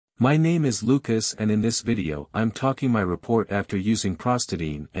My name is Lucas, and in this video I'm talking my report after using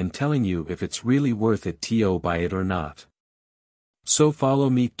Prostadine and telling you if it's really worth it to buy it or not. So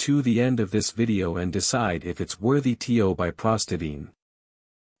follow me to the end of this video and decide if it's worthy to buy Prostadine.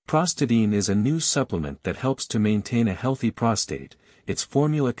 Prostadine is a new supplement that helps to maintain a healthy prostate. Its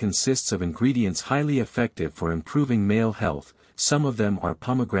formula consists of ingredients highly effective for improving male health. Some of them are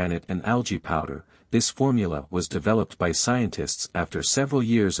pomegranate and algae powder. This formula was developed by scientists after several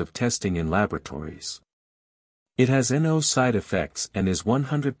years of testing in laboratories. It has no side effects and is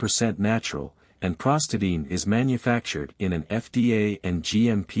 100% natural, and Prostadine is manufactured in an FDA and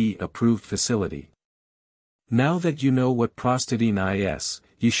GMP approved facility. Now that you know what Prostadine is,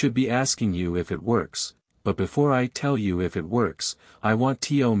 you should be asking you if it works. But before I tell you if it works, I want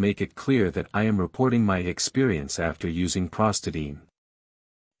to make it clear that I am reporting my experience after using Prostadine.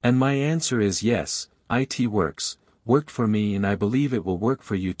 And my answer is yes, it worked for me, and I believe it will work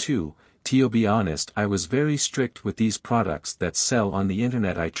for you too. To be honest, I was very strict with these products that sell on the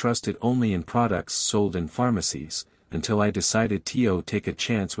internet. I trusted only in products sold in pharmacies, until I decided to take a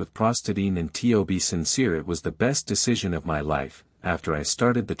chance with Prostadine, and to be sincere, it was the best decision of my life. After I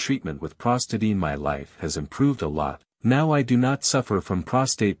started the treatment with Prostadine, my life has improved a lot. Now I do not suffer from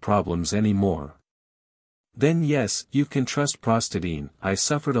prostate problems anymore. Then yes, you can trust Prostadine. I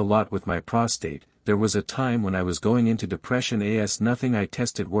suffered a lot with my prostate. There was a time when I was going into depression as nothing I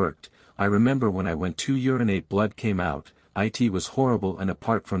tested worked. I remember when I went to urinate, blood came out. It was horrible, and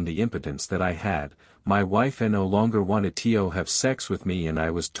apart from the impotence that I had, my wife no longer wanted to have sex with me, and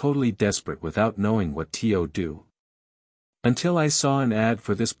I was totally desperate without knowing what to do. Until I saw an ad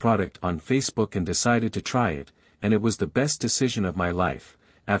for this product on Facebook and decided to try it, and it was the best decision of my life.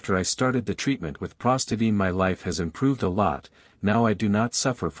 After I started the treatment with Prostadine, my life has improved a lot. Now I do not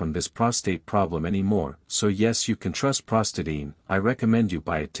suffer from this prostate problem anymore. So yes, you can trust Prostadine. I recommend you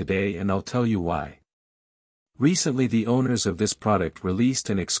buy it today, and I'll tell you why. Recently the owners of this product released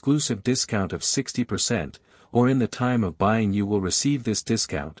an exclusive discount of 60%, or in the time of buying you will receive this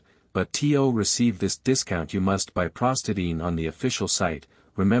discount. But to receive this discount you must buy Prostadine on the official site,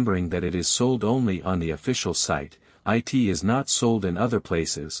 remembering that it is sold only on the official site. It is not sold in other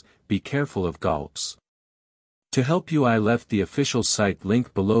places. Be careful of gulps. To help you, I left the official site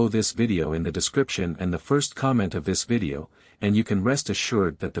link below this video in the description and the first comment of this video, and you can rest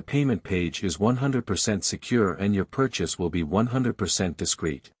assured that the payment page is 100% secure and your purchase will be 100%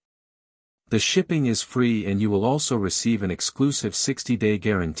 discreet. The shipping is free, and you will also receive an exclusive 60-day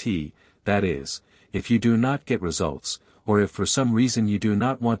guarantee. That is, if you do not get results, or if for some reason you do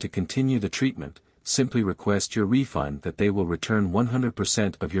not want to continue the treatment, simply request your refund, that they will return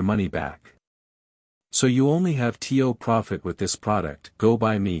 100% of your money back. So you only have to profit with this product. Go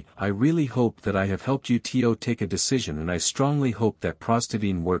buy me. I really hope that I have helped you to take a decision, and I strongly hope that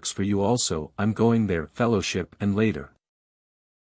Prostadine works for you also. I'm going there, fellowship, and later.